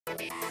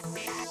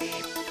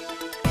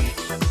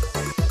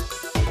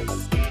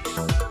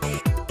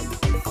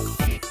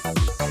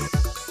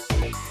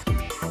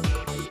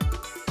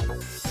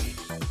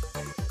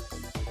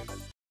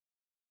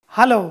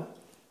Hello,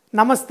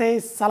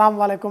 Namaste, Salam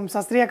Alaikum,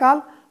 Sat Sri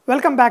Akal.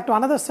 Welcome back to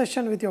another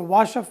session with your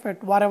Vahchef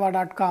at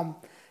whatever.com.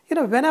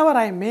 Whenever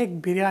I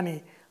make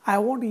biryani, I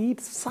want to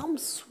eat some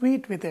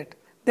sweet with it.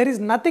 There is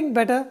nothing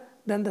better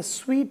than the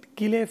sweet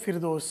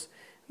Gil-E-Firdaus.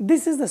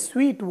 This is the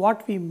sweet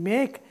what we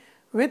make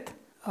with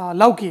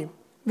Lauki.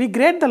 We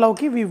grate the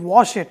Lauki, we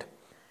wash it,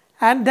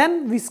 and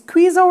then we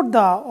squeeze out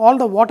all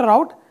the water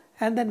out,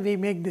 and then we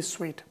make this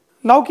sweet.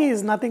 Lauki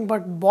is nothing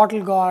but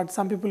bottle gourd.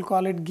 Some people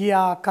call it Ghee,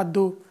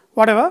 Kaddu,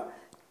 whatever.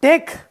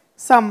 Take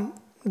some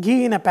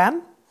ghee in a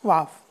pan.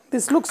 Wow,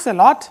 this looks a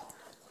lot,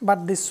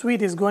 but this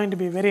sweet is going to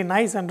be very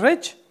nice and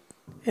rich.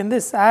 In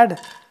this, add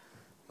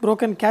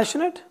broken cashew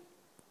nut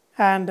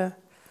and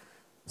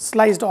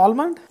sliced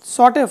almond.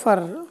 Saute for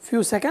a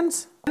few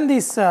seconds. When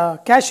these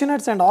cashew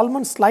nuts and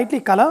almonds slightly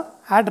color,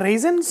 add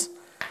raisins,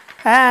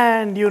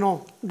 and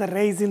the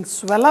raisins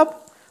swell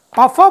up,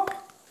 puff up.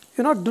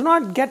 Do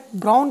not get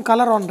brown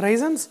color on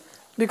raisins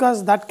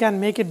because that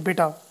can make it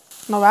bitter.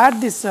 Now add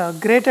this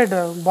grated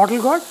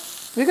bottle gourd.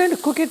 We're going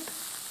to cook it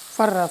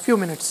for a few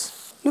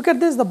minutes. Look at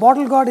this, the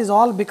bottle gourd is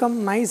all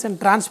become nice and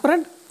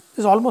transparent,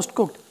 is almost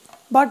cooked.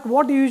 But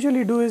what you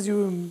usually do is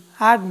you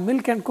add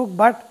milk and cook,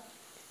 but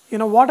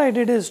what I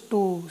did is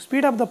to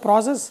speed up the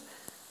process,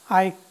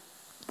 I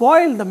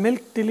boil the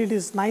milk till it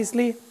is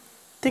nicely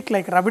thick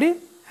like rabdi,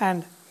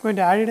 and I'm going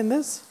to add it in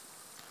this.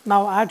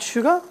 Now add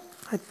sugar.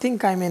 I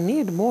think I may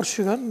need more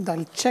sugar,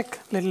 I'll check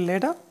a little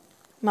later.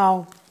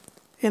 Now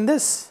in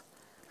this,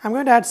 I'm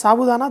going to add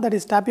Saboodhana, that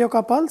is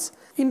tapioca pearls.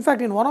 In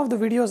fact, in one of the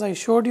videos I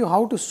showed you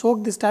how to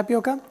soak this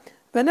tapioca.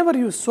 Whenever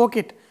you soak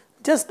it,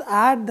 just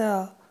add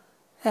a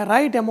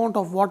right amount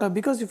of water,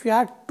 because if you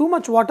add too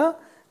much water,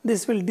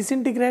 this will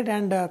disintegrate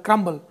and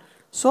crumble.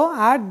 So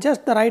add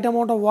just the right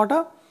amount of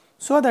water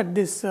so that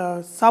this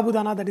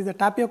Saboodhana, that is the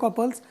tapioca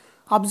pearls,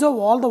 absorb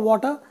all the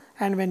water,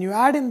 and when you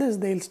add in this,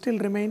 they will still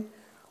remain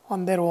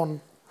on their own.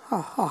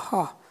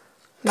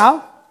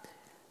 Now,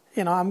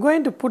 I'm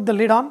going to put the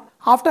lid on.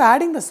 After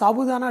adding the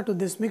Saboodhana to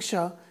this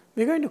mixture,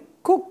 we're going to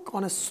cook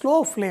on a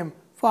slow flame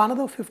for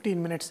another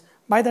 15 minutes.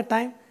 By the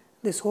time,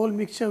 this whole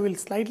mixture will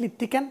slightly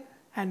thicken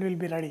and will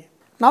be ready.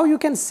 Now you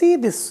can see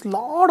this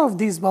lot of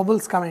these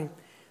bubbles coming.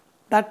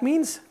 That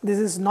means this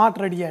is not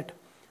ready yet.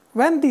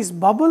 When these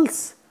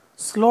bubbles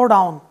slow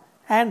down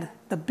and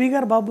the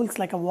bigger bubbles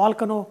like a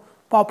volcano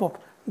pop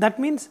up, that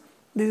means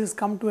this has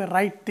come to a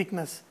right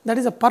thickness. That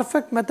is a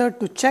perfect method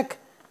to check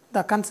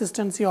the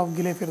consistency of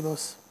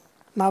Gil-E-Firdaus.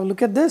 Now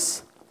look at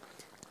this.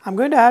 I'm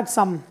going to add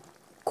some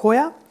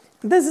Khoya.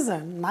 This is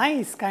a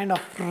nice kind of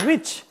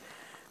rich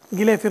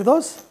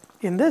Gil-E-Firdaus.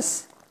 In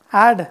this,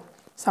 add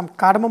some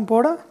cardamom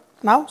powder.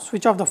 Now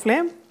switch off the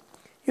flame.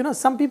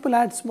 Some people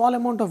add small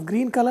amount of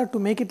green color to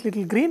make it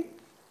little green,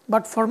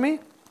 but for me,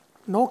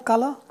 no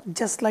color,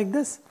 just like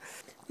this.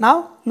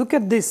 Now look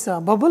at these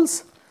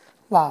bubbles.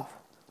 Wow,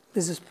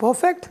 this is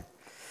perfect.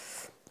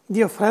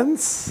 Dear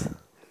friends,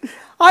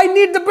 I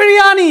need the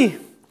biryani.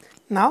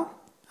 Now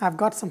I've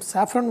got some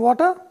saffron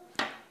water.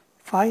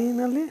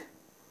 Finally,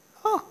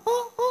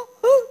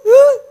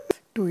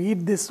 to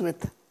eat this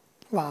with.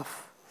 Wow,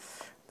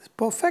 it's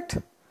perfect.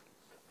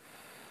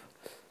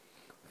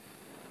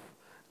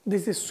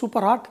 This is super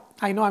hot.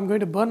 I know I'm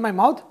going to burn my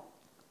mouth.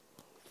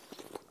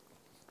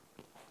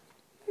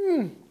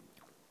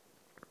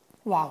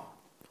 Wow.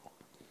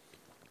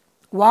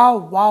 Wow,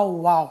 wow,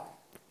 wow.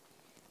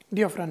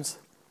 Dear friends,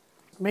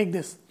 make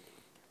this.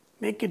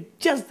 Make it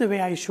just the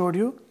way I showed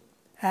you,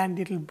 and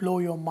it will blow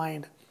your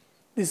mind.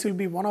 This will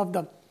be one of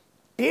the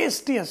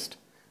tastiest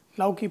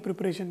Lauki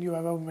preparation you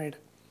ever made.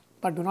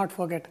 But do not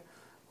forget,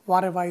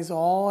 Whatever is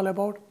all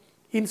about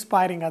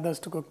inspiring others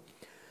to cook.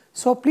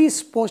 So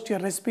please post your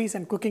recipes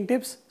and cooking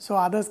tips so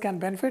others can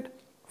benefit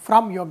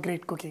from your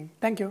great cooking.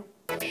 Thank you.